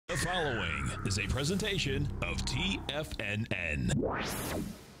The following is a presentation of TFNN.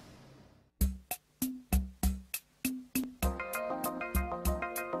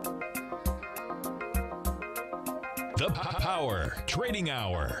 The Power Trading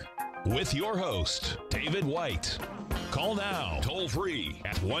Hour with your host, David White. Call now, toll free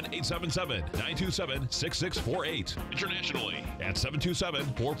at 1-877-927-6648. Internationally at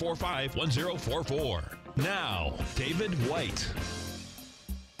 727-445-1044. Now, David White.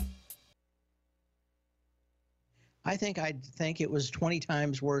 I'd think it was 20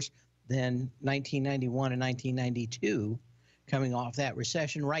 times worse than 1991 and 1992 coming off that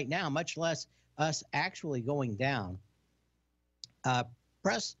recession right now, much less us actually going down.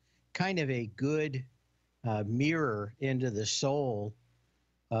 Press kind of a good mirror into the soul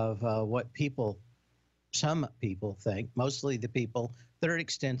of what some people think, mostly the people that are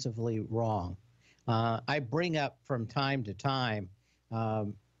extensively wrong. I bring up from time to time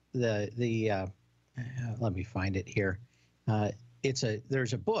let me find it here.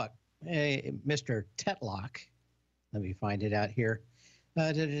 There's a book, Mr. Tetlock. Let me find it out here.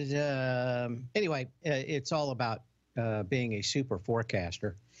 Anyway, it's all about being a super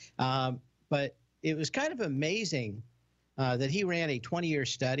forecaster. But it was kind of amazing that he ran a 20-year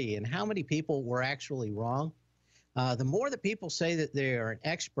study and how many people were actually wrong. The more that people say that they are an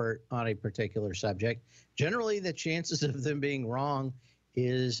expert on a particular subject, generally the chances of them being wrong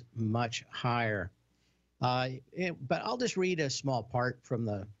is much higher. But I'll just read a small part from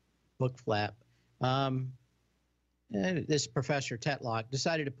the book flap. This Professor Tetlock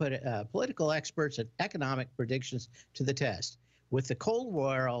decided to put political experts and economic predictions to the test. With the Cold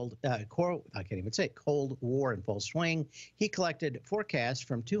War in full swing, he collected forecasts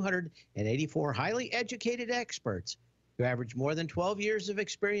from 284 highly educated experts who averaged more than 12 years of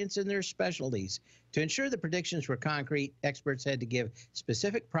experience in their specialties. To ensure the predictions were concrete, experts had to give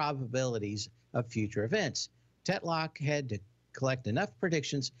specific probabilities of future events. Tetlock had to collect enough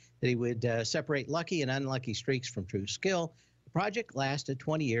predictions that he would separate lucky and unlucky streaks from true skill. The project lasted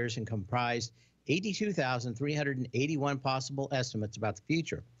 20 years and comprised 82,381 possible estimates about the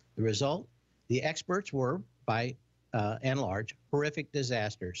future. The result? The experts were, by and large, horrific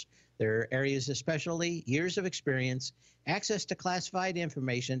disasters. Their areas of specialty, years of experience, access to classified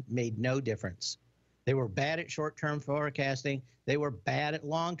information made no difference. They were bad at short-term forecasting. They were bad at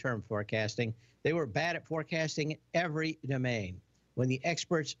long-term forecasting. They were bad at forecasting in every domain. When the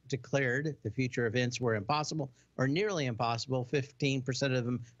experts declared the future events were impossible or nearly impossible, 15% of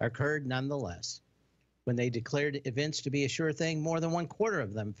them occurred nonetheless. When they declared events to be a sure thing, more than 1/4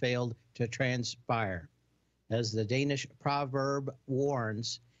 of them failed to transpire. As the Danish proverb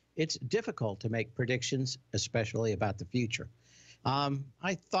warns, it's difficult to make predictions, especially about the future.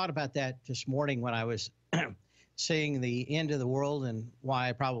 I thought about that this morning when I was seeing the end of the world and why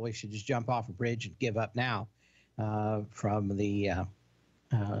I probably should just jump off a bridge and give up now from the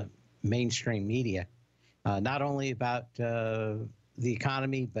mainstream media. Not only about the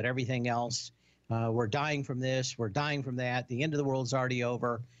economy, but everything else. We're dying from this. We're dying from that. The end of the world's already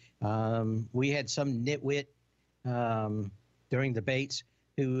over. We had some nitwit during debates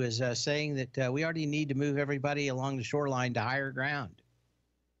who is saying that we already need to move everybody along the shoreline to higher ground.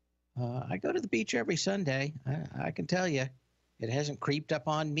 I go to the beach every Sunday. I can tell you, it hasn't creeped up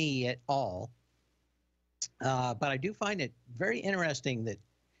on me at all. But I do find it very interesting that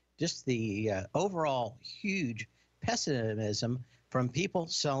just the overall huge pessimism from people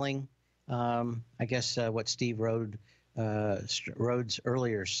selling, I guess what Steve Rhodes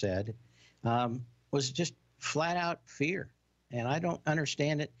earlier said, was just flat out fear. And I don't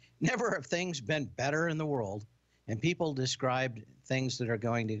understand it. Never have things been better in the world, and people described things that are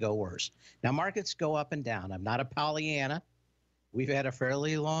going to go worse. Now, markets go up and down. I'm not a Pollyanna. We've had a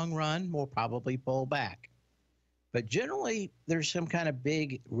fairly long run. We'll probably pull back. But generally, there's some kind of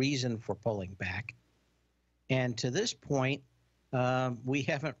big reason for pulling back. And to this point, we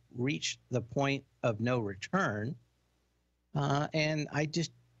haven't reached the point of no return. And I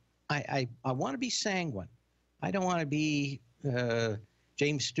want to be sanguine. I don't want to be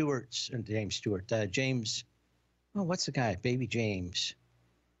James, what's the guy? Baby James,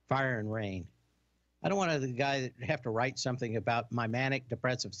 Fire and Rain. I don't want to be the guy that have to write something about my manic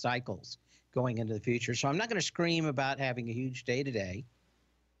depressive cycles going into the future. So I'm not going to scream about having a huge day today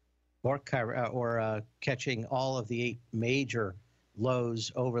or catching all of the 8 major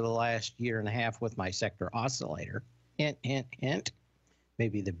lows over the last year and a half with my sector oscillator. Hint, hint, hint.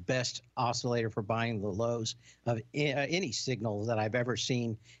 Maybe the best oscillator for buying the lows of any signal that I've ever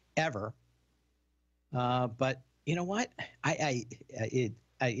seen, ever. But you know what? It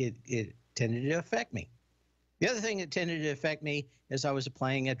tended to affect me. The other thing that tended to affect me is I was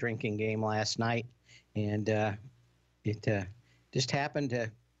playing a drinking game last night, and it just happened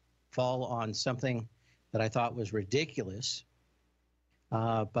to fall on something that I thought was ridiculous.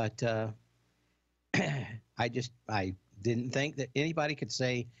 But I didn't think that anybody could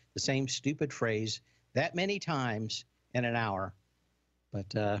say the same stupid phrase that many times in an hour.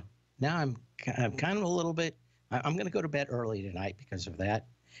 But now I'm kind of a little bit, I'm going to go to bed early tonight because of that.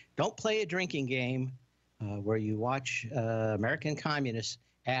 Don't play a drinking game where you watch American communists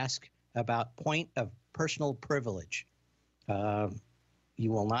ask about point of personal privilege.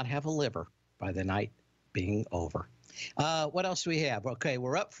 You will not have a liver by the night being over. What else do we have? Okay,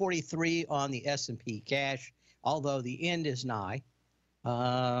 we're up 43 on the S&P cash, although the end is nigh.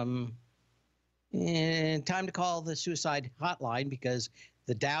 And time to call the suicide hotline because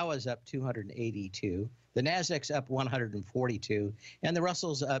the Dow is up 282, the Nasdaq's up 142, and the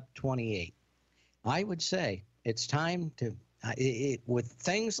Russell's up 28. I would say it's time to, with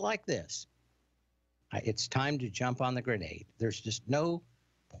things like this, it's time to jump on the grenade. There's just no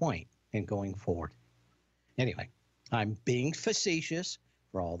point in going forward. Anyway, I'm being facetious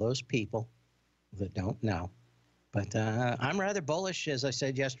for all those people that don't know. But I'm rather bullish, as I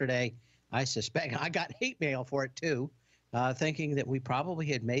said yesterday. I suspect, I got hate mail for it too, thinking that we probably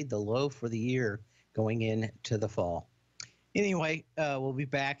had made the low for the year going into the fall. Anyway, we'll be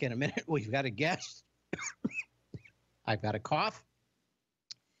back in a minute. We've got a guest. I've got a cough.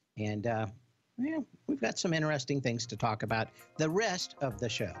 And yeah, we've got some interesting things to talk about the rest of the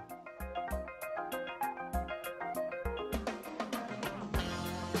show.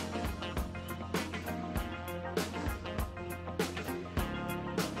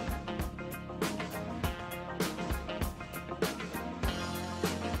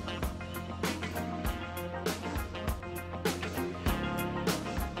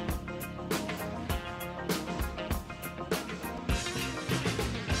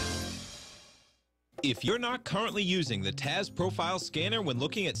 If you're not currently using the TAS Profile Scanner when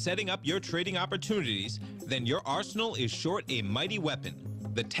looking at setting up your trading opportunities, then your arsenal is short a mighty weapon.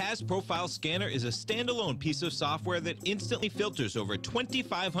 The TAS Profile Scanner is a standalone piece of software that instantly filters over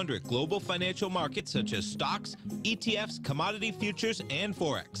 2,500 global financial markets such as stocks, ETFs, commodity futures, and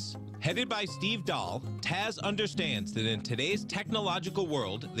Forex. Headed by Steve Dahl, TAS understands that in today's technological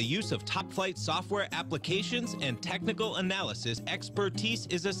world, the use of top-flight software applications and technical analysis expertise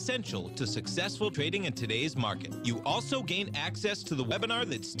is essential to successful trading in today's market. You also gain access to the webinar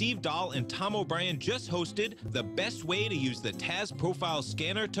that Steve Dahl and Tom O'Brien just hosted, The Best Way to Use the TAS Profile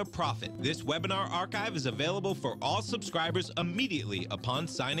Scanner to Profit. This webinar archive is available for all subscribers immediately upon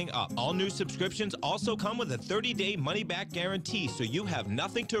signing up. All new subscriptions also come with a 30-day money-back guarantee, so you have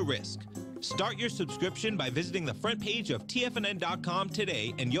nothing to risk. Start your subscription by visiting the front page of TFNN.com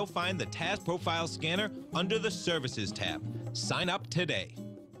today, and you'll find the TAS Profile Scanner under the Services tab. Sign up today.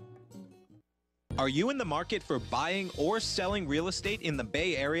 Are you in the market for buying or selling real estate in the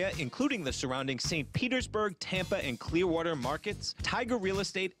Bay Area, including the surrounding St. Petersburg, Tampa, and Clearwater markets? Tiger Real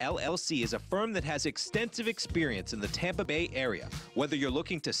Estate LLC is a firm that has extensive experience in the Tampa Bay area. Whether you're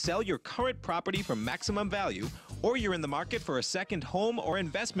looking to sell your current property for maximum value, or you're in the market for a second home or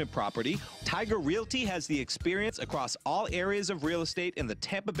investment property, Tiger Realty has the experience across all areas of real estate in the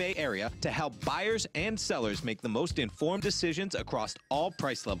Tampa Bay area to help buyers and sellers make the most informed decisions across all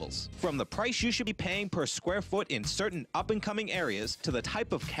price levels. From the price you should be paying per square foot in certain up-and-coming areas to the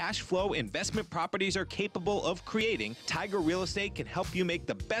type of cash flow investment properties are capable of creating, Tiger Real Estate can help you make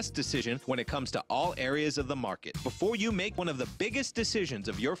the best decision when it comes to all areas of the market. Before you make one of the biggest decisions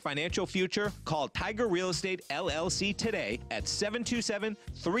of your financial future, call Tiger Real Estate LLC today at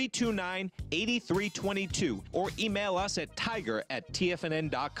 727-329-8322 or email us at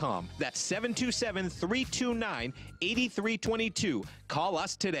tiger@tfnn.com. That's 727-329-8322. Call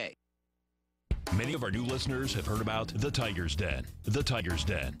us today. Many of our new listeners have heard about The Tiger's Den. The Tiger's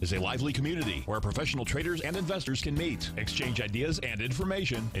Den is a lively community where professional traders and investors can meet, exchange ideas and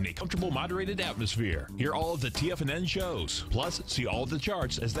information in a comfortable, moderated atmosphere. Hear all of the TFNN shows, plus see all of the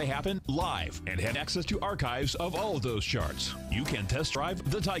charts as they happen live and have access to archives of all of those charts. You can test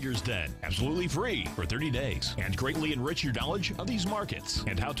drive The Tiger's Den absolutely free for 30 days and greatly enrich your knowledge of these markets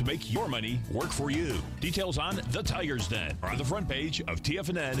and how to make your money work for you. Details on The Tiger's Den are on the front page of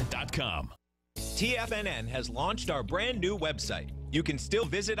TFNN.com. TFNN has launched our brand new website. You can still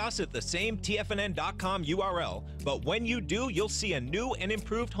visit us at the same TFNN.com URL, but when you do, you'll see a new and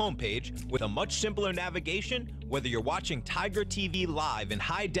improved homepage with a much simpler navigation, whether you're watching Tiger TV live in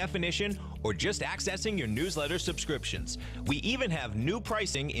high definition or just accessing your newsletter subscriptions. We even have new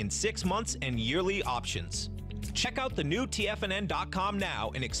pricing in 6 months and yearly options. Check out the new TFNN.com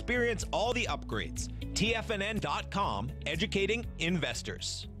now and experience all the upgrades. TFNN.com, educating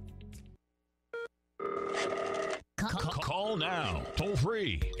investors. Call now, toll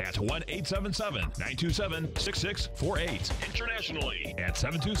free at 1-877-927-6648. Internationally at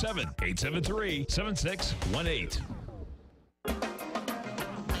 727-873-7618.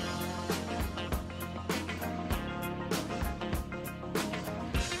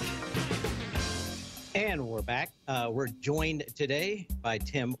 And we're back. We're joined today by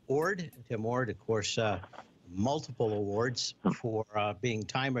Tim Ord. Tim Ord, of course, multiple awards for being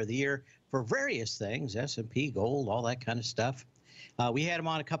Timer of the Year for various things, S&P, gold, all that kind of stuff. We had him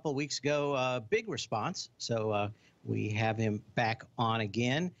on a couple of weeks ago, big response. So we have him back on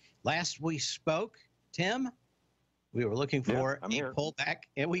again. Last we spoke, Tim, we were looking for a pullback,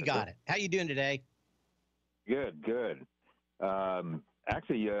 and we got it. How you doing today? Good, good.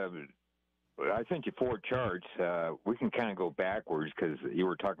 Actually, I sent you 4 charts. We can kind of go backwards because you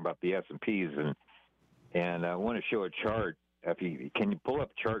were talking about the S&Ps, and I want to show a chart. Can you pull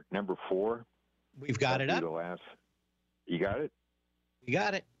up chart number 4? We've got it up. You got it? You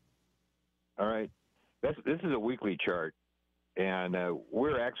got it. All right. This is a weekly chart, and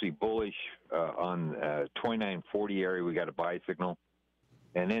we're actually bullish on 2940 area. We got a buy signal.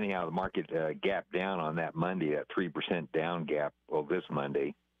 And anyhow, the market gapped down on that Monday, that 3% down gap, this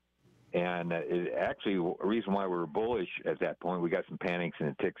Monday. And actually, the reason why we were bullish at that point, we got some panics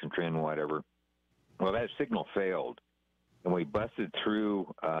and ticks and trend and whatever. Well, that signal failed, and we busted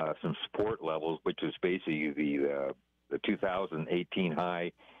through some support levels, which was basically the 2018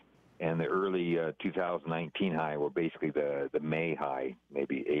 high and the early 2019 high were basically the May high,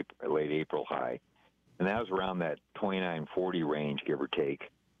 maybe late April high. And that was around that 2940 range, give or take.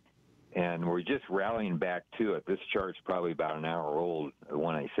 And we're just rallying back to it. This chart's probably about an hour old, the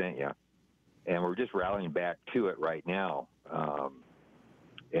one I sent you. And we're just rallying back to it right now.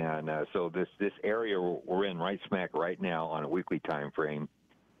 So this area we're in right smack right now on a weekly time frame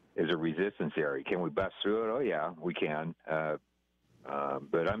is a resistance area. Can we bust through it? Oh, yeah, we can.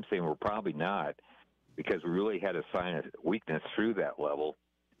 But I'm saying we're probably not, because we really had a sign of weakness through that level.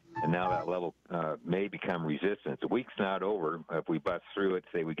 And now that level may become resistance. The week's not over. If we bust through it,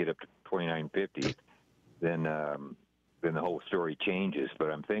 say we get up to 2950, then the whole story changes.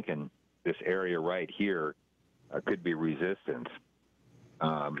 But I'm thinking this area right here could be resistance.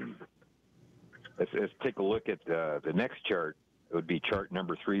 Let's take a look at the next chart. It would be chart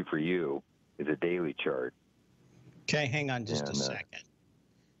number 3 for you. Is a daily chart. Okay, hang on just a second.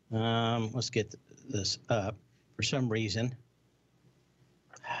 Let's get this up. For some reason,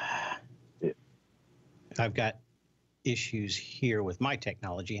 I've got issues here with my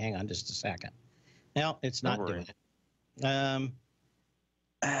technology. Hang on just a second. No, it's not doing it.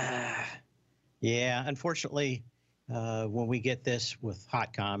 Yeah, unfortunately, when we get this with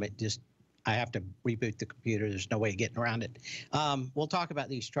Hotcom, I have to reboot the computer. There's no way of getting around it. We'll talk about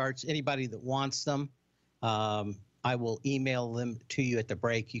these charts. Anybody that wants them, I will email them to you at the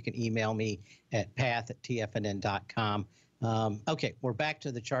break. You can email me at path@tfnn.com. Okay, we're back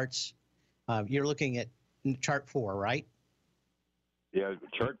to the charts. You're looking at chart 4, right? Yeah,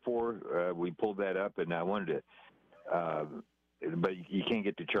 chart 4, we pulled that up, and I wanted to, but you can't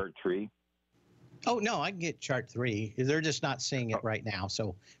get to chart 3? Oh, no, I can get chart 3. They're just not seeing it right now.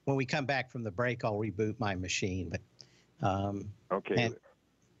 So when we come back from the break, I'll reboot my machine. But okay.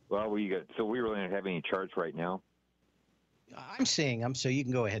 Well, we really don't have any charts right now? I'm seeing them, so you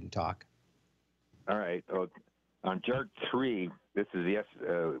can go ahead and talk. All right. On chart 3, this is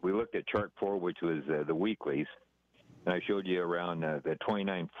we looked at chart 4, which was the weeklies, and I showed you around the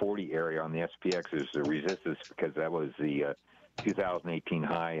 2940 area on the SPX is the resistance, because that was the 2018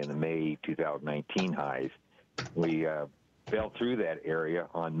 high and the May 2019 highs. We fell through that area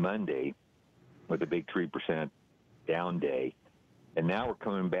on Monday with a big 3% down day. And now we're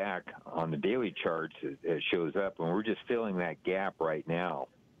coming back on the daily charts. It shows up, and we're just filling that gap right now.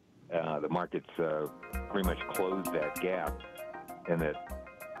 The market's pretty much closed that gap.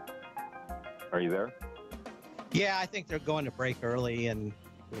 Are you there? Yeah, I think they're going to break early, and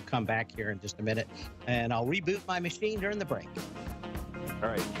we'll come back here in just a minute. And I'll reboot my machine during the break. All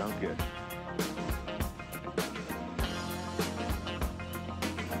right, sounds good.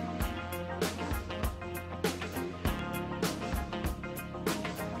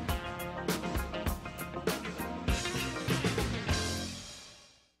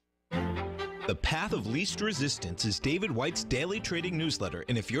 The Path of Least Resistance is David White's daily trading newsletter,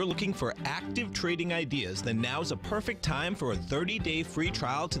 and if you're looking for active trading ideas, then now's a perfect time for a 30-day free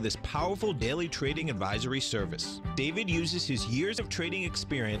trial to this powerful daily trading advisory service. David uses his years of trading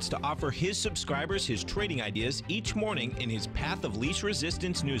experience to offer his subscribers his trading ideas each morning in his Path of Least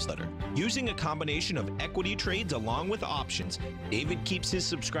Resistance newsletter. Using a combination of equity trades along with options, David keeps his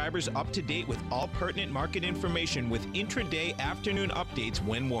subscribers up to date with all pertinent market information with intraday afternoon updates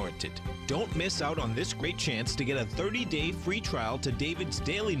when warranted. Don't miss out on this great chance to get a 30-day free trial to David's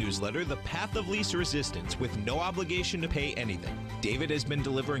daily newsletter, The Path of Least Resistance, with no obligation to pay anything. David has been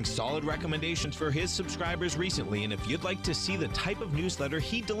delivering solid recommendations for his subscribers recently, and if you'd like to see the type of newsletter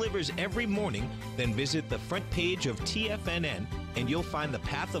he delivers every morning, then visit the front page of TFNN and you'll find The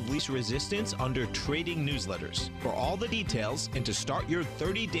Path of Least Resistance under Trading Newsletters. For all the details and to start your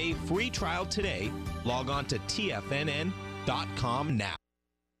 30-day free trial today, log on to TFNN.com now.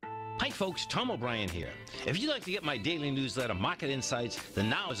 Hi folks, Tom O'Brien here. If you'd like to get my daily newsletter, Market Insights,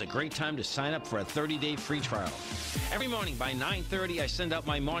 then now is a great time to sign up for a 30-day free trial. Every morning by 9:30, I send out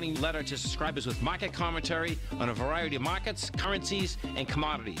my morning letter to subscribers with market commentary on a variety of markets, currencies, and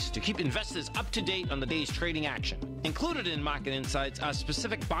commodities to keep investors up to date on the day's trading action. Included in Market Insights are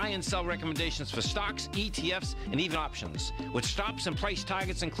specific buy and sell recommendations for stocks, ETFs, and even options, with stops and price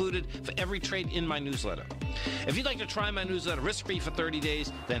targets included for every trade in my newsletter. If you'd like to try my newsletter risk-free for 30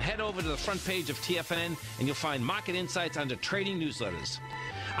 days, then head over to the front page of TFNN and you'll find Market Insights under Trading Newsletters.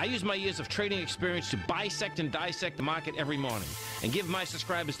 I use my years of trading experience to bisect and dissect the market every morning and give my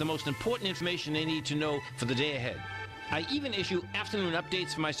subscribers the most important information they need to know for the day ahead. I even issue afternoon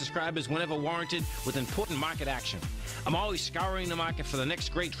updates for my subscribers whenever warranted with important market action. I'm always scouring the market for the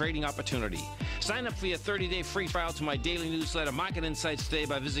next great trading opportunity. Sign up for your 30-day free trial to my daily newsletter, Market Insights, today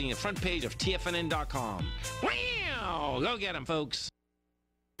by visiting the front page of TFNN.com. Wow! Go get 'em, folks.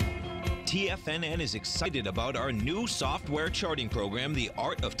 TFNN is excited about our new software charting program, The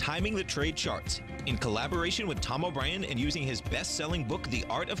Art of Timing the Trade Charts. In collaboration with Tom O'Brien and using his best-selling book, The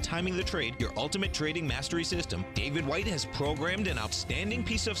Art of Timing the Trade, Your Ultimate Trading Mastery System, David White has programmed an outstanding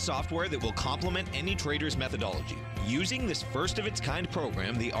piece of software that will complement any trader's methodology. Using this first-of-its-kind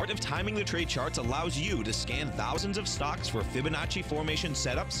program, The Art of Timing the Trade Charts allows you to scan thousands of stocks for Fibonacci formation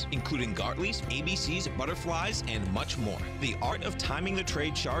setups, including Gartley's, ABC's, butterflies, and much more. The Art of Timing the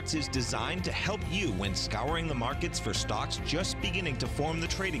Trade Charts is designed to help you when scouring the markets for stocks just beginning to form the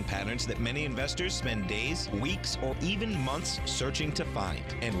trading patterns that many investors spend days, weeks, or even months searching to find.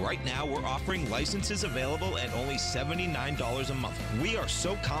 And right now, we're offering licenses available at only $79 a month. We are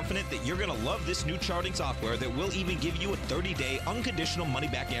so confident that you're going to love this new charting software that will even give you a 30-day unconditional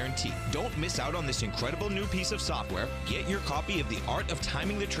money-back guarantee. Don't miss out on this incredible new piece of software. Get your copy of The Art of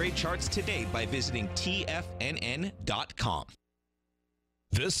Timing the Trade Charts today by visiting TFNN.com.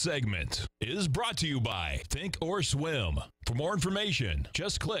 This segment is brought to you by Think or Swim. For more information,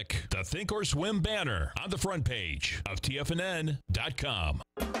 just click the Think or Swim banner on the front page of TFNN.com.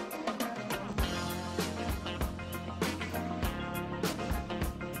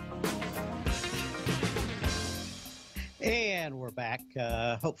 And we're back.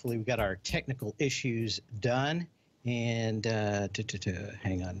 Hopefully we got our technical issues done. And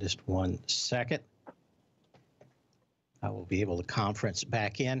hang on just one second. I will be able to conference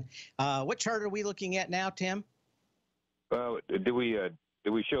back in. What chart are we looking at now, Tim? Did we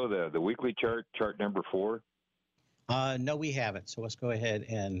show the weekly chart number 4? No, we haven't. So let's go ahead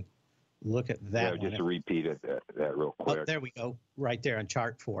and look at that one. Just to repeat it, that real quick. Oh, there we go. Right there on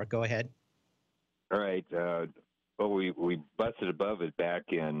chart 4. Go ahead. All right. Well, we busted above it back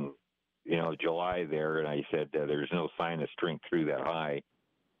in, July there, and I said there's no sign of strength through that high.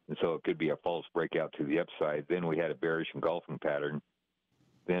 And so it could be a false breakout to the upside. Then we had a bearish engulfing pattern.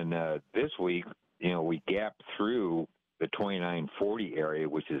 Then this week, we gapped through the 2940 area,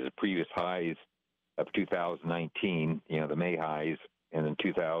 which is the previous highs of 2019, the May highs, and then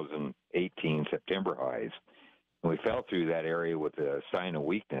 2018 September highs. And we fell through that area with a sign of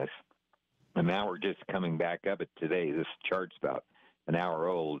weakness. And now we're just coming back up at today. This chart's about an hour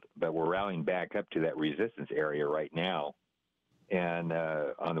old, but we're rallying back up to that resistance area right now. And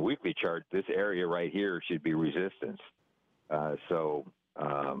on the weekly chart, this area right here should be resistance. So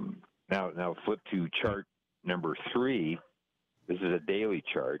now flip to chart number 3. This is a daily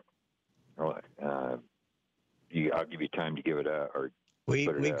chart. I'll give you time to give it up.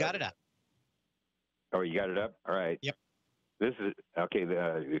 We've got it up. Oh, you got it up? All right. Yep. This is okay.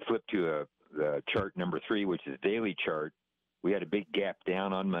 We flip to the chart number 3, which is daily chart. We had a big gap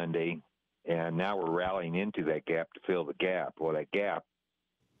down on Monday. And now we're rallying into that gap to fill the gap. Well, that gap,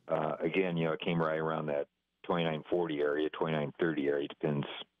 again, it came right around that 2940 area, 2930 area. Depends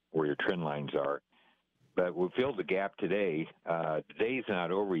where your trend lines are. But we filled the gap today. The day's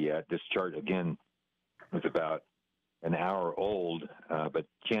not over yet. This chart, again, was about an hour old, but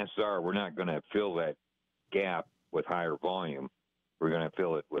chances are we're not going to fill that gap with higher volume. We're going to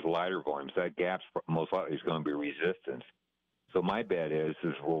fill it with lighter volume. So that gap's most likely is going to be resistance. So my bet is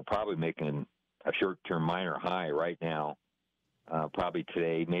we're probably making a short-term minor high right now, probably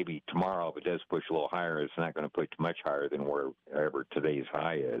today, maybe tomorrow. If it does push a little higher, it's not going to push much higher than wherever today's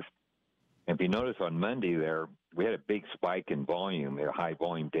high is. And if you notice on Monday there, we had a big spike in volume. High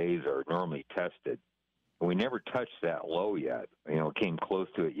volume days are normally tested. And we never touched that low yet. It came close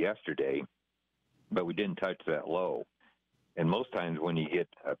to it yesterday, but we didn't touch that low. And most times when you get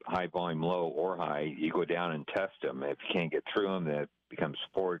a high volume low or high, you go down and test them. If you can't get through them, then it becomes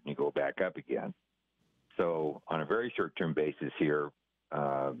support and you go back up again. So on a very short-term basis here,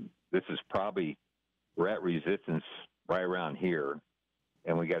 this is probably, we're at resistance right around here,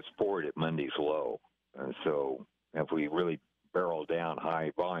 and we got support at Monday's low. So if we really barrel down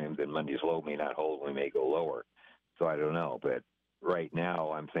high volume, then Monday's low may not hold. We may go lower. So I don't know. But right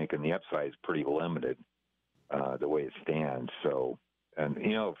now I'm thinking the upside is pretty limited the way it stands. So, and,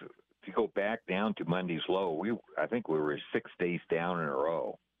 if you go back down to Monday's low, I think we were 6 days down in a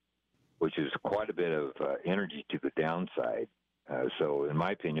row, which is quite a bit of energy to the downside. So in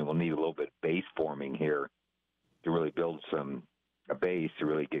my opinion, we'll need a little bit of base forming here to really build a base to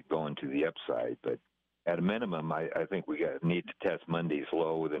really get going to the upside. But at a minimum, I think we need to test Monday's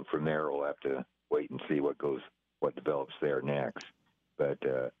low. Then from there, we'll have to wait and see what develops there next. But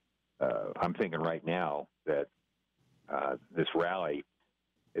I'm thinking right now that this rally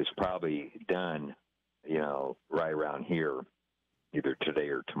is probably done, right around here, either today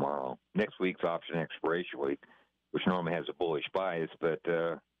or tomorrow. Next week's option expiration week, which normally has a bullish bias, but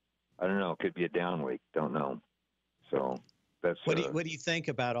I don't know. It could be a down week. Don't know. So that's what do you think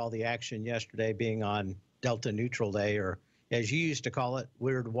about all the action yesterday being on Delta Neutral Day, or as you used to call it,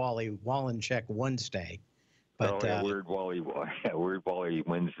 Weird Wally Wallencheck Wednesday? But Weird Wally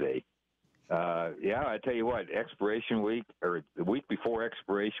Wednesday. I tell you what, expiration week or the week before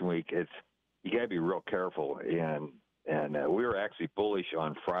expiration week, you got to be real careful. And we were actually bullish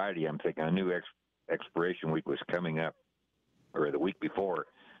on Friday. I'm thinking I knew expiration week was coming up, or the week before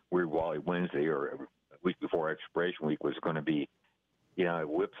Weird Wally Wednesday, or a week before expiration week was going to be,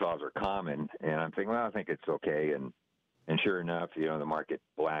 whipsaws are common. And I'm thinking, well, I think it's okay. And sure enough, the market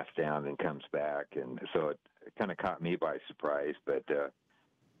blasts down and comes back. And so it kind of caught me by surprise. But,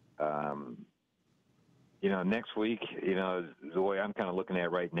 next week, the way I'm kind of looking at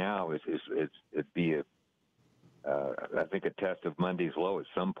it right now is it'd be I think a test of Monday's low at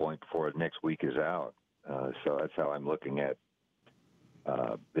some point before next week is out. So that's how I'm looking at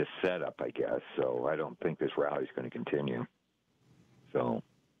this setup, I guess. So I don't think this rally is going to continue. So,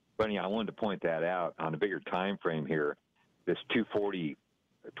 but I wanted to point that out on a bigger time frame here. This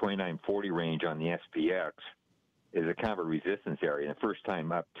 2940 range on the SPX is a kind of a resistance area. And the first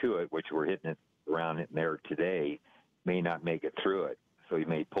time up to it, which we're hitting it around it there today, may not make it through it. So you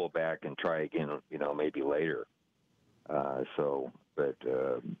may pull back and try again, maybe later.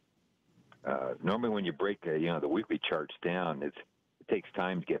 Normally when you break, the weekly charts down, it takes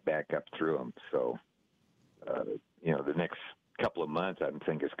time to get back up through them. So, the next couple of months, I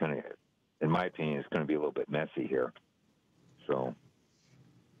think it's going to, in my opinion, it's going to be a little bit messy here. So,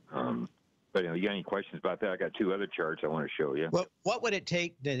 but you got any questions about that? I got two other charts I want to show you. Well, what would it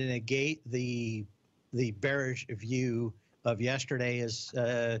take to negate the bearish view of yesterday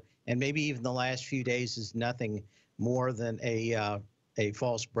and maybe even the last few days is nothing more than a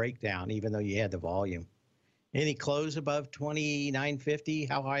false breakdown, even though you had the volume? Any close above 2950?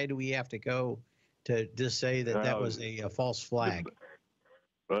 How high do we have to go to just say that was a false flag?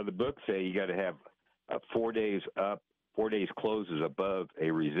 The books say you got to have 4 days up, 4 days closes above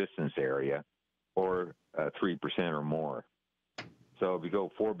a resistance area, or 3% or more. So if you go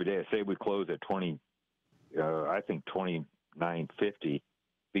 4 days, say we close at 2950.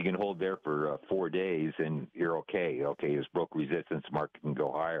 If you can hold there for 4 days, and you're okay. Okay, it's broke resistance, market can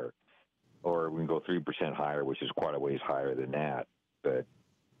go higher. Or we can go 3% higher, which is quite a ways higher than that. But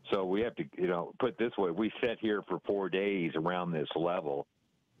so we have to, put it this way: we sit here for 4 days around this level.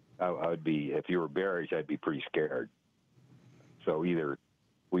 I would be, if you were bearish, I'd be pretty scared. So either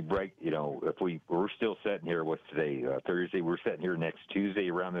we break, if we're still sitting here, what's today, Thursday? We're sitting here next Tuesday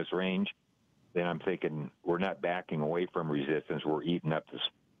around this range. Then I'm thinking we're not backing away from resistance. We're eating up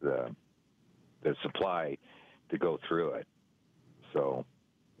the supply to go through it. So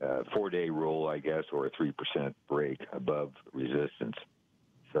 4 day rule, I guess, or a 3% break above resistance.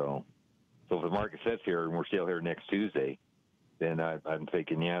 So if the market sits here and we're still here next Tuesday, then I'm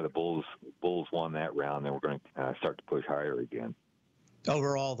thinking, yeah, the Bulls won that round, and we're going to start to push higher again.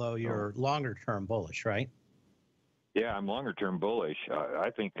 Overall, though, you're longer-term bullish, right? Yeah, I'm longer-term bullish. I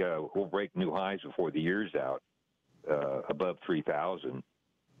think we'll break new highs before the year's out, above 3,000.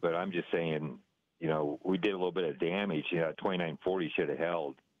 But I'm just saying, we did a little bit of damage. 2940 should have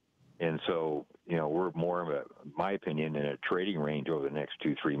held. And so, we're more of in my opinion, in a trading range over the next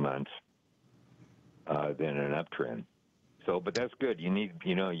 2-3 months than an uptrend. So, but that's good. You need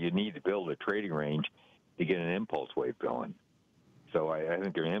to build a trading range to get an impulse wave going. So I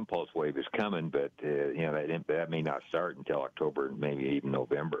think an impulse wave is coming, but that may not start until October, maybe even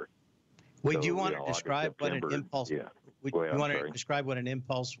November. Would you want to describe what an impulse? Yeah. You want to describe what an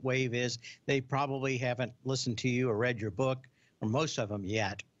impulse wave is? They probably haven't listened to you or read your book, or most of them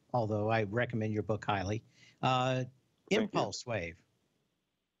yet. Although I recommend your book highly. Impulse wave.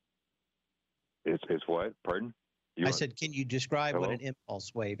 It's what? Pardon? I said, can you describe what an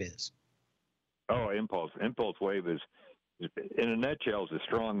impulse wave is? Oh, impulse. Impulse wave is, in a nutshell, is a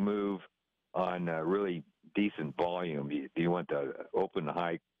strong move on really decent volume. You want the open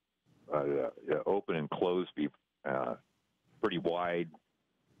high, open and close be pretty wide,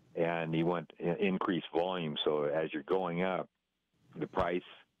 and you want increased volume. So as you're going up, the price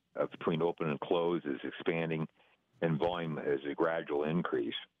between open and close is expanding, and volume is a gradual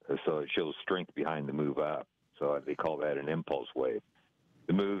increase. So it shows strength behind the move up. So they call that an impulse wave.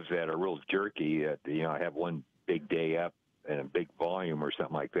 The moves that are real jerky, have one big day up and a big volume or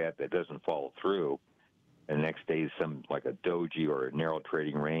something like that doesn't follow through, and the next day is some like a doji or a narrow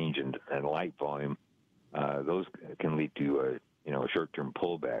trading range and light volume. Those can lead to short-term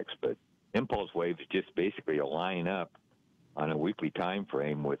pullbacks. But impulse waves just basically a line up on a weekly time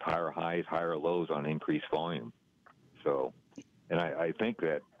frame with higher highs, higher lows on increased volume. So, and I think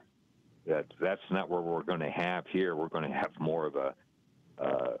that's not what we're going to have here. We're going to have more of a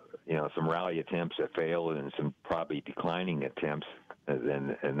some rally attempts that fail and some probably declining attempts,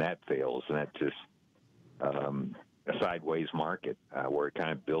 and that fails, and that's just a sideways market where it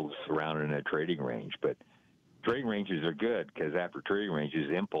kind of builds around in a trading range. But trading ranges are good because after trading ranges,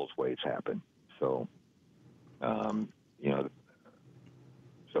 impulse waves happen. So, but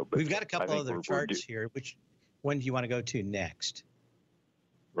we've got a couple other charts here. Which one do you want to go to next?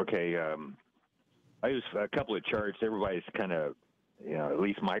 Okay, I use a couple of charts. Everybody's kind of, at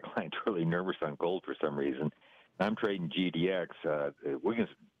least my client's really nervous on gold for some reason. I'm trading GDX.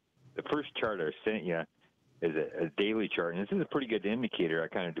 The first chart I sent you is a daily chart, and this is a pretty good indicator I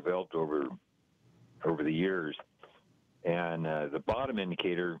kind of developed over the years. And the bottom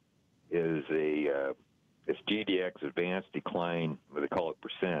indicator is it's GDX advanced decline, what they call it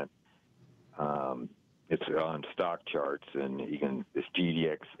percent. It's on stock charts, and it's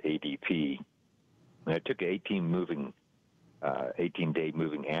GDX ADP. And I took an 18-day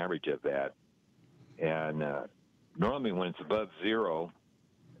moving average of that. And normally when it's above zero,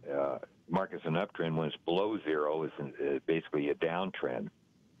 market's an uptrend. When it's below zero, it's basically a downtrend.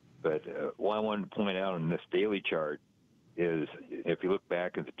 But what I wanted to point out on this daily chart is if you look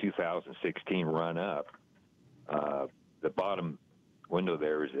back at the 2016 run up, the bottom window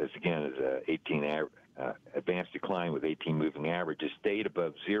there is a 18 advanced decline with 18 moving average. It stayed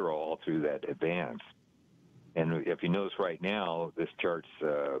above zero all through that advance. And if you notice right now, this chart's,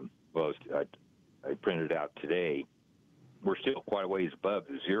 I printed out today, we're still quite a ways above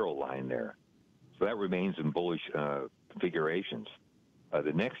the zero line there. So that remains in bullish configurations.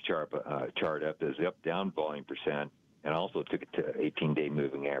 The next chart up is the up-down volume percent, and also took it to 18-day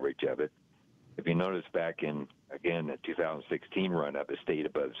moving average of it. If you notice back in, again, the 2016 run-up, it stayed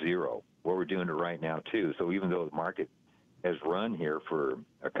above zero. Well, we're doing it right now, too. So even though the market has run here for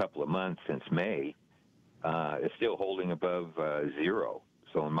a couple of months since May, it's still holding above zero.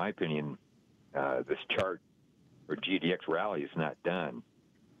 So in my opinion, this chart or GDX rally is not done.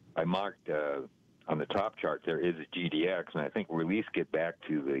 I marked on the top chart there is a GDX, and I think we'll at least get back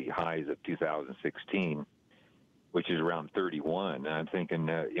to the highs of 2016, which is around 31. And I'm thinking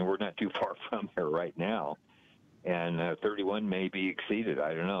we're not too far from there right now. And 31 may be exceeded.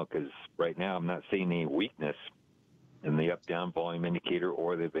 I don't know, because right now I'm not seeing any weakness in the up-down volume indicator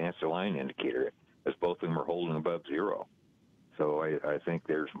or the advanced line indicator, as both of them are holding above zero. So I think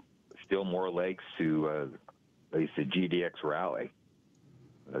there's still more legs to at least the GDX rally.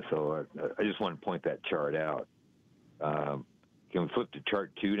 So I just want to point that chart out. Can we flip to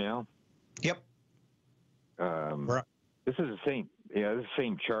chart 2 now? Yep. This is the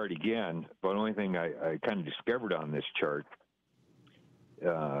same chart again, but the only thing I kind of discovered on this chart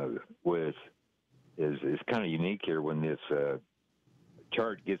is kind of unique here. When this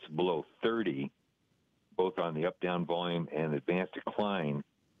chart gets below 30, both on the up-down volume and advanced decline,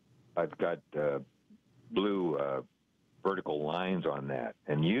 I've got blue vertical lines on that,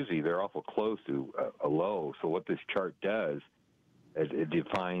 and usually they're awful close to a low. So what this chart does, it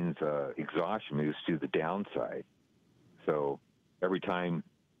defines exhaustion moves to the downside. So every time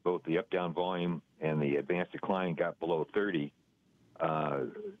both the up-down volume and the advanced decline got below 30,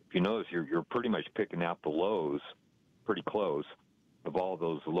 if you notice, you're pretty much picking out the lows pretty close of all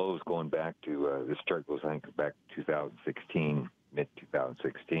those lows going back to, this chart goes, I think, back to 2016,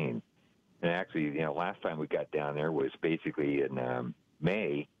 mid-2016. And actually, last time we got down there was basically in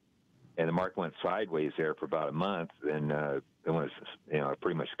May, and the market went sideways there for about a month, and it was,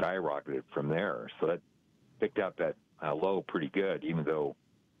 pretty much skyrocketed from there. So that picked up that low pretty good, even though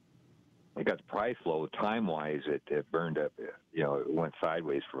it got the price low time-wise, it burned up, it went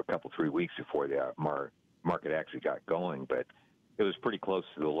sideways for a couple, 3 weeks before the market actually got going, but it was pretty close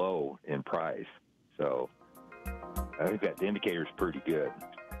to the low in price. So I think that the indicator is pretty good.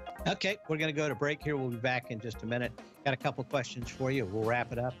 Okay, we're going to go to break here. We'll be back in just a minute. Got a couple questions for you. We'll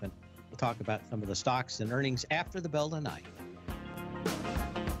wrap it up, and we'll talk about some of the stocks and earnings after the bell tonight.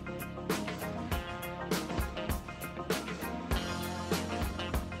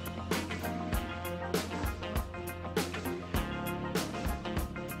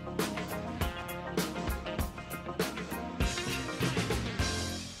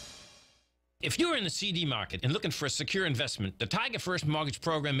 If you're in the CD market and looking for a secure investment, the Tiger First Mortgage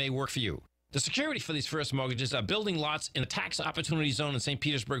Program may work for you. The security for these first mortgages are building lots in a tax opportunity zone in St.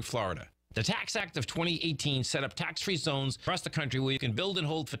 Petersburg, Florida. The Tax Act of 2018 set up tax-free zones across the country where you can build and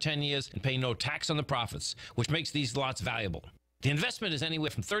hold for 10 years and pay no tax on the profits, which makes these lots valuable. The investment is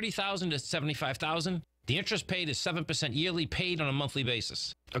anywhere from $30,000 to $75,000. The interest paid is 7% yearly, paid on a monthly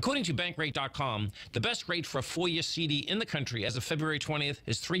basis. According to Bankrate.com, the best rate for a 4-year CD in the country as of February 20th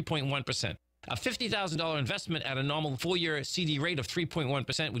is 3.1%. A $50,000 investment at a normal 4-year CD rate of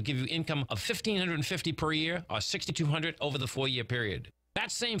 3.1% would give you income of $1,550 per year or $6,200 over the 4-year period.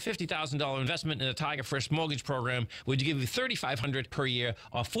 That same $50,000 investment in the Tiger First Mortgage Program would give you $3,500 per year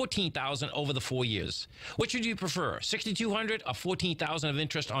or $14,000 over the 4 years. Which would you prefer, $6,200 or $14,000 of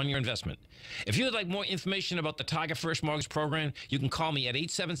interest on your investment? If you would like more information about the Tiger First Mortgage Program, you can call me at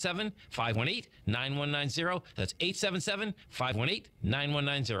 877-518-9190. That's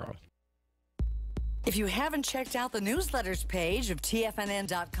 877-518-9190. If you haven't checked out the newsletters page of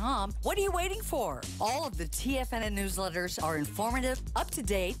TFNN.com, what are you waiting for? All of the TFNN newsletters are informative,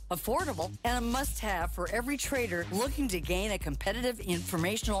 up-to-date, affordable, and a must-have for every trader looking to gain a competitive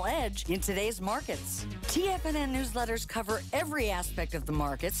informational edge in today's markets. TFNN newsletters cover every aspect of the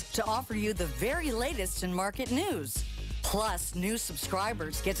markets to offer you the very latest in market news. Plus, new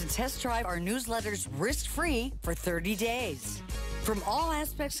subscribers get to test drive our newsletters risk-free for 30 days. From all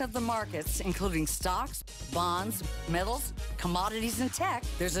aspects of the markets, including stocks, bonds, metals, commodities, and tech,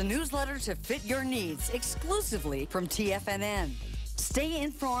 there's a newsletter to fit your needs exclusively from TFNN. Stay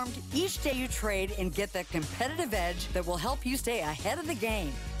informed each day you trade and get that competitive edge that will help you stay ahead of the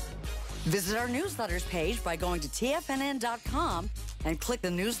game. Visit our newsletters page by going to TFNN.com and click the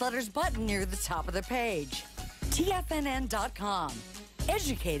newsletters button near the top of the page. TFNN.com,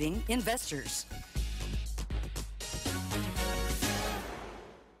 educating investors.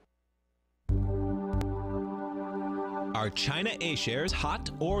 Are China A-shares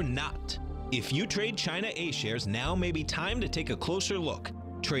hot or not? If you trade China A-shares, now may be time to take a closer look.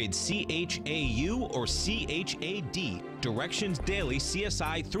 Trade CHAU or CHAD, Directions Daily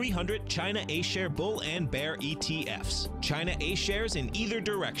CSI 300 China A-share Bull and Bear ETFs. China A-shares in either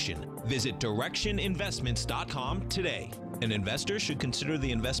direction. Visit directioninvestments.com today. An investor should consider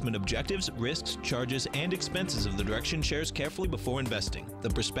the investment objectives, risks, charges, and expenses of the Direction shares carefully before investing. The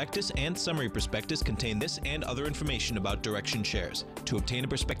prospectus and summary prospectus contain this and other information about Direction shares. To obtain a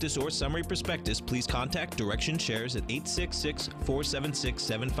prospectus or summary prospectus, please contact Direction shares at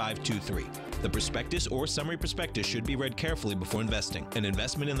 866-476-7523. The prospectus or summary prospectus should be read carefully before investing. An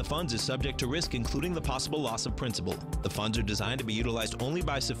investment in the funds is subject to risk, including the possible loss of principal. The funds are designed to be utilized only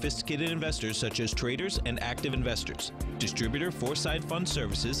by sophisticated investors such as traders and active investors. Distributor Foresight Fund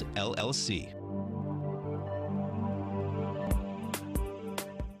Services, LLC.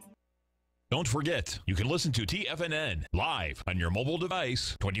 Don't forget, you can listen to TFNN live on your mobile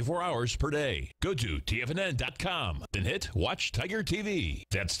device 24 hours per day. Go to TFNN.com, then hit Watch Tiger TV.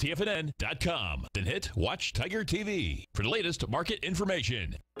 That's TFNN.com, then hit Watch Tiger TV for the latest market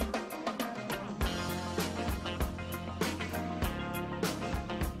information.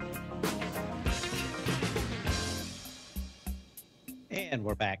 And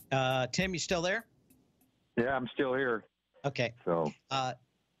we're back. Tim, you still there? Yeah, I'm still here. Okay. So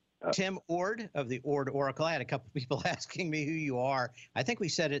Tim Ord of the Ord Oracle. I had a couple people asking me who you are. I think we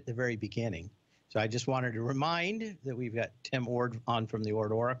said it at the very beginning. So I just wanted to remind that we've got Tim Ord on from the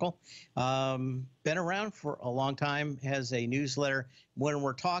Ord Oracle. Been around for a long time, has a newsletter. When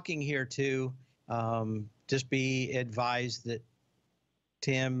we're talking here too, just be advised that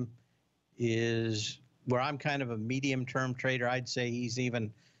Tim is where I'm kind of a medium-term trader. I'd say he's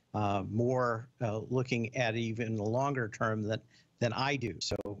even more looking at even a longer term than I do.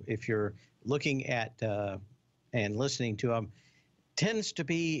 So if you're looking at and listening to him, tends to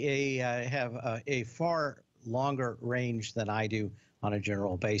be have a far longer range than I do on a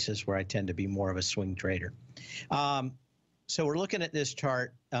general basis, where I tend to be more of a swing trader. So we're looking at this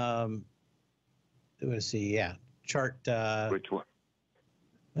chart. Let's see, yeah, chart. Which one?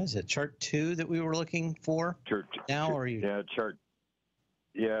 What is it? Chart 2 that we were looking for. Now, or are you? Yeah, chart.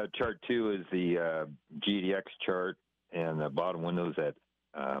 Yeah, chart 2 is the GDX chart, and the bottom window's at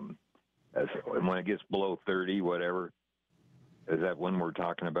when it gets below 30, whatever. Is that one we're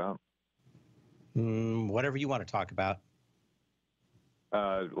talking about? Whatever you want to talk about.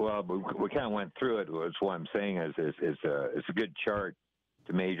 Well, we kind of went through it. That's what I'm saying is it's a good chart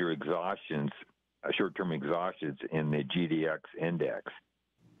to measure exhaustions, short-term exhaustions in the GDX index.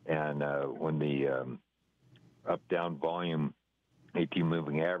 And when the up-down volume 18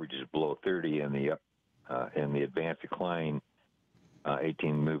 moving average is below 30, and the advanced decline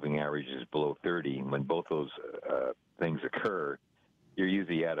 18 moving average is below 30, when both those things occur, you're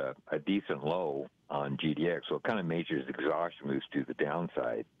usually at a decent low on GDX. So it kind of measures exhaustion moves to the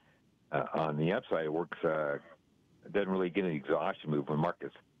downside. On the upside, it works. It doesn't really get an exhaustion move when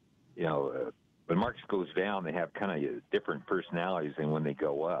markets, when markets goes down, they have kind of different personalities than when they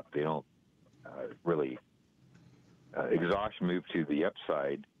go up. They don't really exhaustion move to the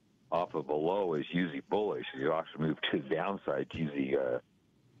upside off of a low is usually bullish. Exhaustion move to the downside is usually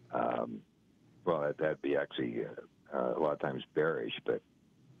well, that'd be actually a lot of times bearish. But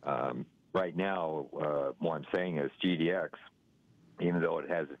right now, what I'm saying is GDX, even though it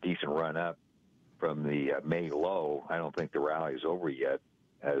has a decent run up from the May low, I don't think the rally is over yet,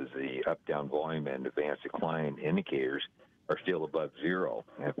 as the up-down volume and advanced decline indicators are still above zero,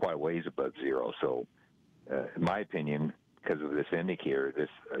 and quite a ways above zero. So, in my opinion, because of this indicator, this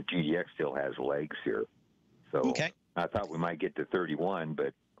GDX still has legs here. So okay. I thought we might get to 31,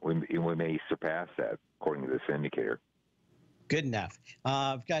 but we may surpass that, according to this indicator. Good enough.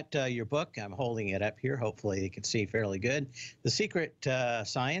 I've got your book. I'm holding it up here. Hopefully you can see fairly good. The Secret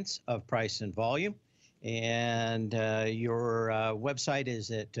Science of Price and Volume. And your website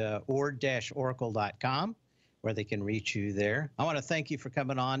is at ord-oracle.com, where they can reach you there. I want to thank you for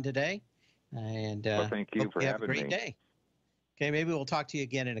coming on today. And well, thank you for having me. Have a great day. Okay, maybe we'll talk to you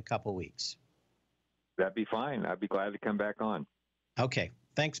again in a couple weeks. That'd be fine. I'd be glad to come back on. Okay,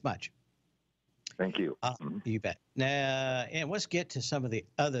 thanks much. Thank you. You bet. Now, and let's get to some of the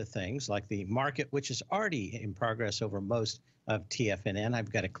other things, like the market, which is already in progress over most of TFNN.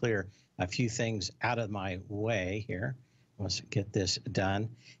 I've got to clear a few things out of my way here. Let's get this done.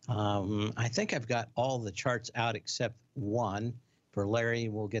 I think I've got all the charts out except one for Larry.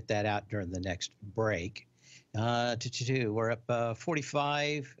 We'll get that out during the next break. We're up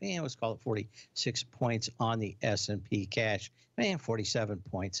 45, and let's call it 46 points on the S&P cash, and 47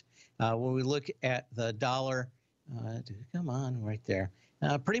 points. When we look at the dollar, come on, right there,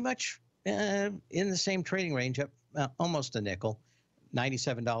 pretty much in the same trading range, up almost a nickel,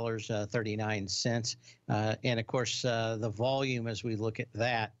 $97.39. And of course, the volume, as we look at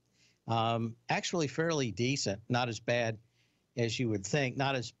that, actually fairly decent, not as bad as you would think,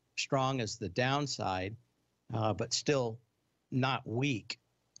 not as strong as the downside, but still not weak.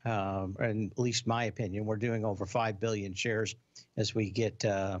 And at least my opinion, we're doing over 5 billion shares as we get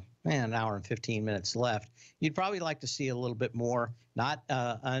an hour and 15 minutes left. You'd probably like to see a little bit more, not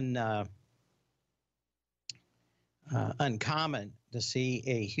uncommon to see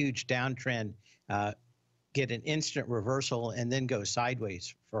a huge downtrend get an instant reversal and then go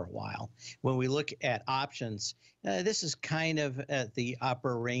sideways for a while. When we look at options, this is kind of at the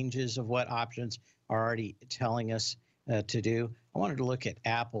upper ranges of what options are already telling us to do. I wanted to look at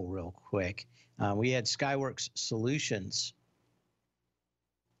Apple real quick. We had Skyworks Solutions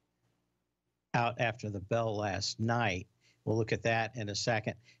out after the bell last night. We'll look at that in a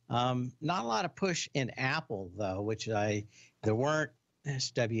second. Not a lot of push in Apple, though, which there weren't.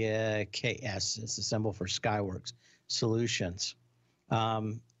 SWKS is the symbol for Skyworks Solutions.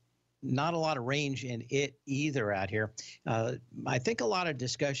 Not a lot of range in it either out here. I think a lot of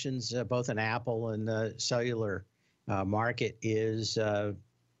discussions, both in Apple and the cellular market, is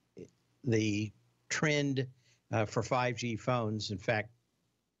the trend for 5G phones. In fact,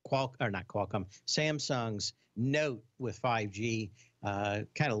 Samsung's Note with 5G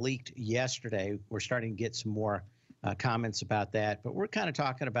kind of leaked yesterday. We're starting to get some more comments about that, but we're kind of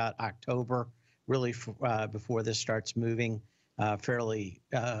talking about October, really, before this starts moving fairly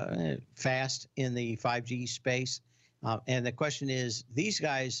fast in the 5G space. And the question is, these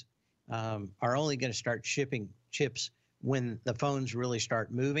guys are only going to start shipping chips when the phones really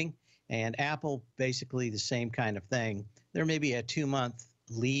start moving. And Apple, basically the same kind of thing. There may be a 2-month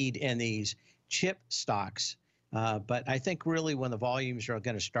lead in these chip stocks, but I think really when the volumes are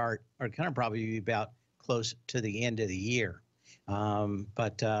going to start are going to probably be about close to the end of the year.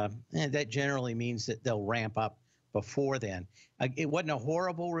 But that generally means that they'll ramp up before then. It wasn't a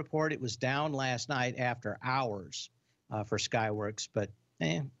horrible report. It was down last night after hours for Skyworks, but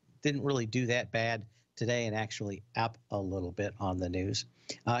didn't really do that bad today, and actually up a little bit on the news.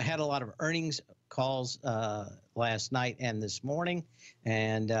 Had a lot of earnings calls last night and this morning,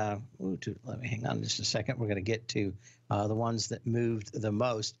 and let me hang on just a second. We're going to get to the ones that moved the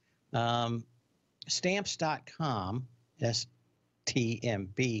most. Stamps.com,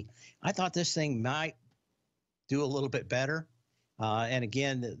 STMB. I thought this thing might do a little bit better. And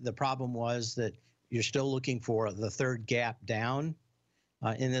again, the problem was that you're still looking for the third gap down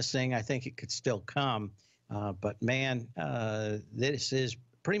in this thing. I think it could still come. But man, this is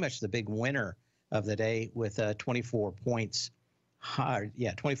pretty much the big winner of the day with 24 points higher.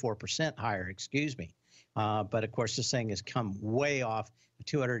 Yeah, 24% higher, excuse me. But of course, this thing has come way off a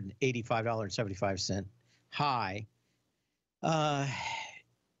 $285.75 high. The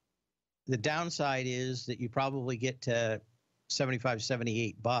downside is that you probably get to 75,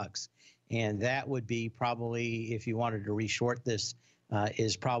 78 bucks. And that would be probably, if you wanted to reshort this,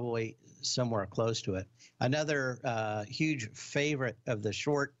 is probably somewhere close to it. Another huge favorite of the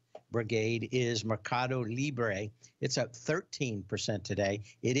short brigade is Mercado Libre. It's up 13% today.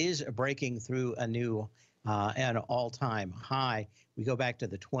 It is breaking through a new an all-time high. We go back to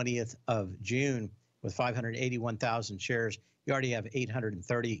the 20th of June with 581,000 shares. You already have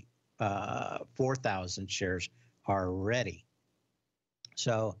 834,000 shares already.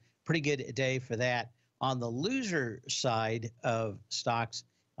 So pretty good day for that. On the loser side of stocks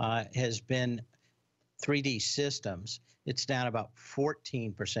has been 3D Systems. It's down about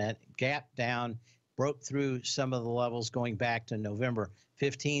 14%. Gap down, broke through some of the levels going back to November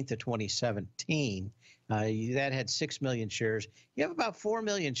 15th of 2017. That had 6 million shares. You have about 4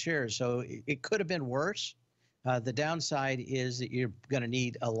 million shares, so it could have been worse. The downside is that you're going to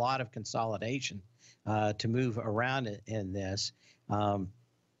need a lot of consolidation to move around in this.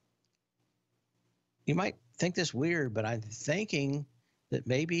 You might think this weird, but I'm thinking that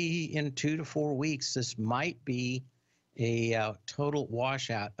maybe in 2 to 4 weeks, this might be a total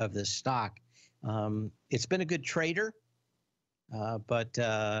washout of this stock. It's been a good trader, but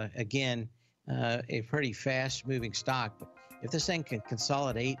again, a pretty fast-moving stock. But if this thing can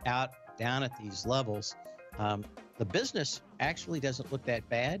consolidate down at these levels, the business actually doesn't look that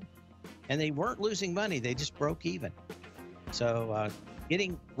bad, and they weren't losing money. They just broke even. So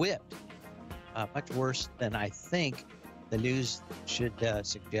getting whipped, much worse than I think the news should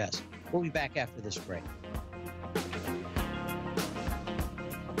suggest. We'll be back after this break.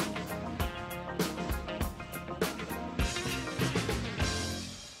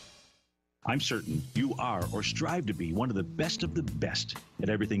 I'm certain you are or strive to be one of the best at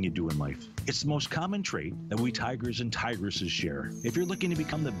everything you do in life. It's the most common trait that we tigers and tigresses share. If you're looking to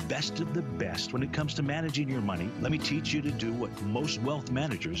become the best of the best when it comes to managing your money, let me teach you to do what most wealth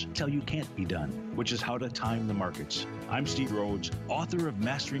managers tell you can't be done, which is how to time the markets. I'm Steve Rhodes, author of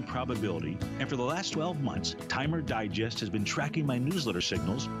Mastering Probability, and for the last 12 months, Timer Digest has been tracking my newsletter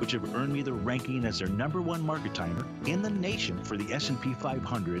signals, which have earned me the ranking as their #1 market timer in the nation for the S&P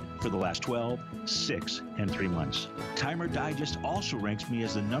 500 for the last 12, 6, and 3 months. Timer Digest also ranks me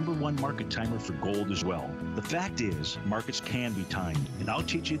as the #1 market timer for gold as well. The fact is, markets can be timed, and I'll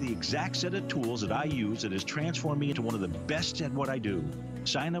teach you the exact set of tools that I use that has transformed me into one of the best at what I do.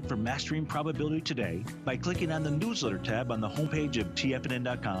 Sign up for Mastering Probability today by clicking on the newsletter tab on the homepage of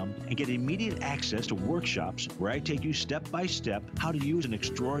TFNN.com and get immediate access to workshops where I take you step by step how to use an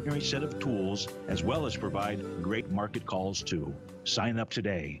extraordinary set of tools, as well as provide great market calls too. Sign up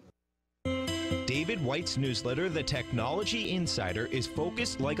today. David White's newsletter, The Technology Insider, is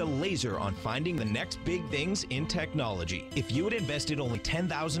focused like a laser on finding the next big things in technology. If you had invested only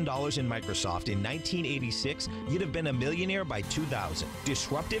 $10,000 in Microsoft in 1986, you'd have been a millionaire by 2000.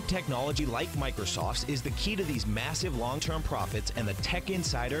 Disruptive technology like Microsoft's is the key to these massive long-term profits, and the Tech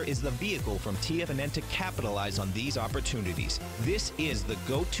Insider is the vehicle from TFNN to capitalize on these opportunities. This is the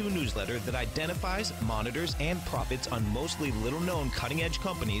go-to newsletter that identifies, monitors, and profits on mostly little-known cutting-edge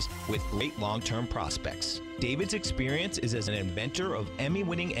companies with great long-term prospects. David's experience is as an inventor of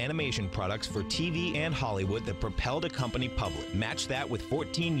Emmy-winning animation products for TV and Hollywood that propelled a company public. Match that with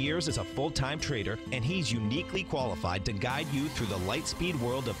 14 years as a full-time trader, and he's uniquely qualified to guide you through the light-speed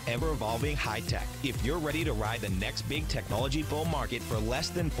world of ever-evolving high-tech. If you're ready to ride the next big technology bull market for less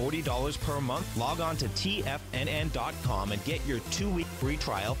than $40 per month, log on to TFNN.com and get your 2-week free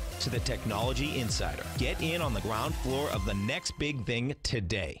trial to the Technology Insider. Get in on the ground floor of the next big thing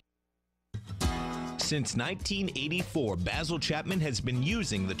today. Since 1984, Basil Chapman has been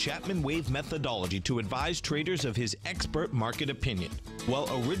using the Chapman Wave methodology to advise traders of his expert market opinion. While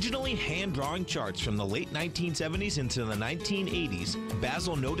originally hand-drawing charts from the late 1970s into the 1980s,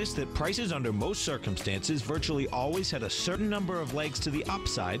 Basil noticed that prices under most circumstances virtually always had a certain number of legs to the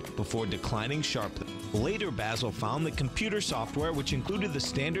upside before declining sharply. Later, Basil found that computer software, which included the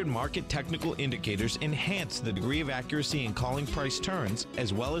standard market technical indicators, enhanced the degree of accuracy in calling price turns,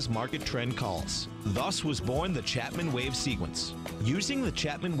 as well as market trend calls. Thus was born the Chapman Wave sequence. Using the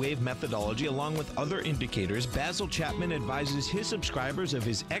Chapman Wave methodology along with other indicators, Basil Chapman advises his subscribers of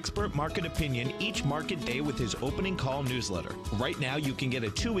his expert market opinion each market day with his opening call newsletter. Right now, you can get a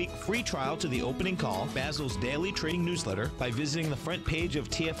 2-week free trial to the opening call, Basil's daily trading newsletter, by visiting the front page of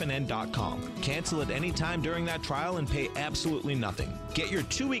TFNN.com. Cancel at any time during that trial and pay absolutely nothing. Get your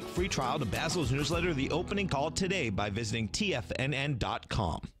 2-week free trial to Basil's newsletter, The Opening Call, today by visiting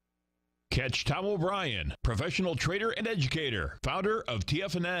TFNN.com. Catch Tom O'Brien, professional trader and educator, founder of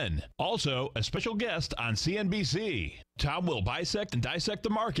TFNN. Also, a special guest on CNBC. Tom will bisect and dissect the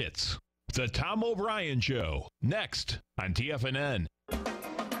markets. The Tom O'Brien Show, next on TFNN.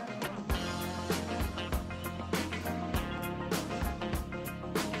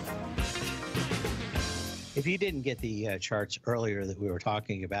 If you didn't get the charts earlier that we were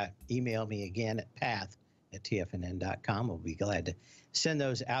talking about, email me again at path@tfnn.com. We'll be glad to send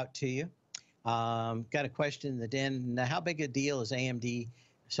those out to you. Got a question in the den. How big a deal is AMD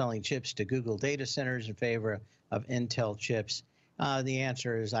selling chips to Google data centers in favor of Intel chips? The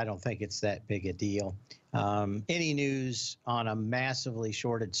answer is I don't think it's that big a deal. Any news on a massively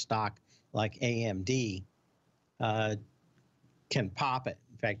shorted stock like AMD can pop it.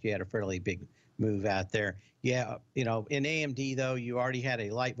 In fact, you had a fairly big move out there. Yeah, you know, in AMD, though, you already had a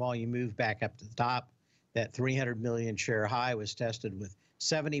light volume move back up to the top. That 300 million share high was tested with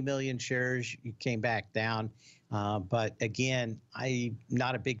 70 million shares. You came back down. But again, I'm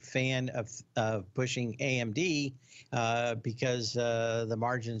not a big fan of pushing AMD because the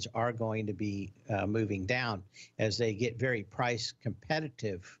margins are going to be moving down as they get very price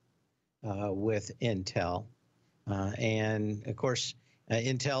competitive with Intel. And of course,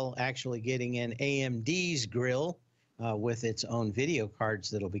 Intel actually getting in AMD's grill with its own video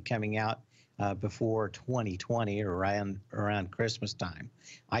cards that'll be coming out before 2020 or around Christmas time.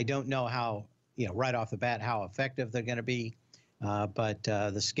 I don't know how, right off the bat, how effective they're going to be, but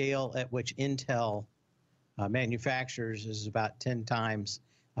the scale at which Intel manufactures is about 10 times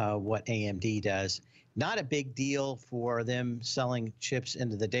what AMD does. Not a big deal for them selling chips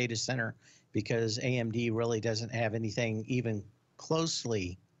into the data center because AMD really doesn't have anything even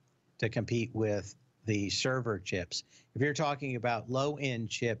closely to compete with the server chips. If you're talking about low-end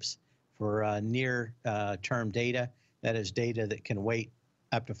chips for near-term data, that is data that can wait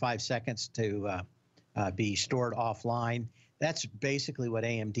up to 5 seconds to be stored offline, that's basically what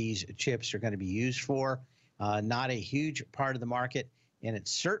AMD's chips are going to be used for. Not a huge part of the market, and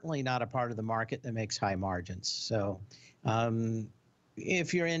it's certainly not a part of the market that makes high margins. So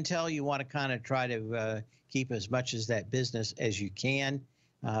if you're Intel, you want to kind of try to keep as much as that business as you can,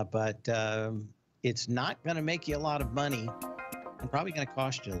 but it's not going to make you a lot of money and probably going to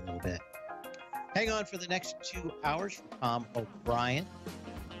cost you a little bit. Hang on for the next 2 hours for Tom O'Brien.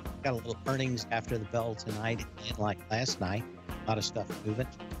 Got a little earnings after the bell tonight, and like last night, a lot of stuff moving.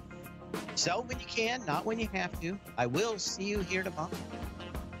 Sell when you can, not when you have to. I will see you here tomorrow.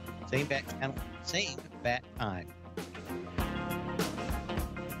 Same bat channel, same bat time.